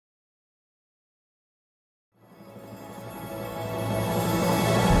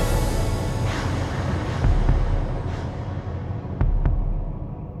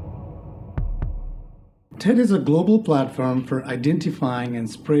TED is a global platform for identifying and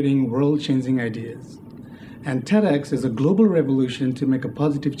spreading world-changing ideas. And TEDx is a global revolution to make a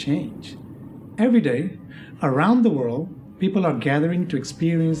positive change. Every day, around the world, people are gathering to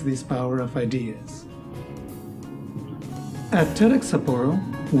experience this power of ideas. At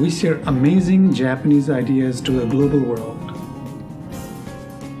TEDxSapporo, we share amazing Japanese ideas to the global world.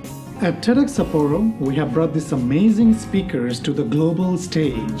 At TEDxSapporo, we have brought these amazing speakers to the global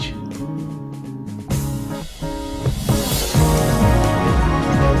stage.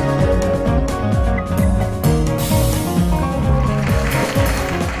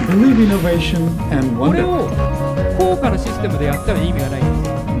 Believe innovation and これ wonder, を高価なシステムでやったら意味がないんで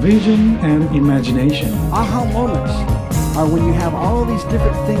す。 vision and imagination, Aha moments are when you have all these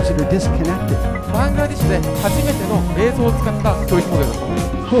different things that are disconnected. バングラデシュで初めての映像を使った教育モデルだと思います。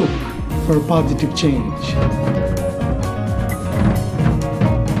 hope for positive change,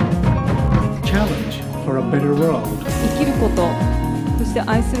 challenge for a better world, 生きること、そして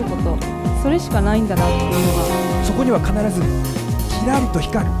愛すること、それしかないんだなっていうのが、そこには必ずキラリと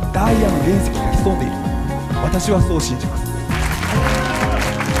光るダイヤの原石が潜んでいる。私はそう信じます。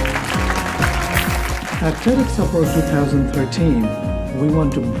 At TEDxSapporo 2013, we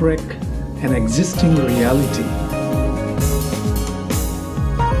want to break an existing reality.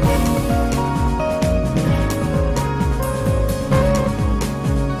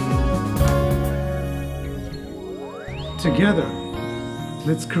 Together,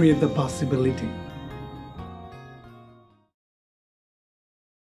 let's create the possibility.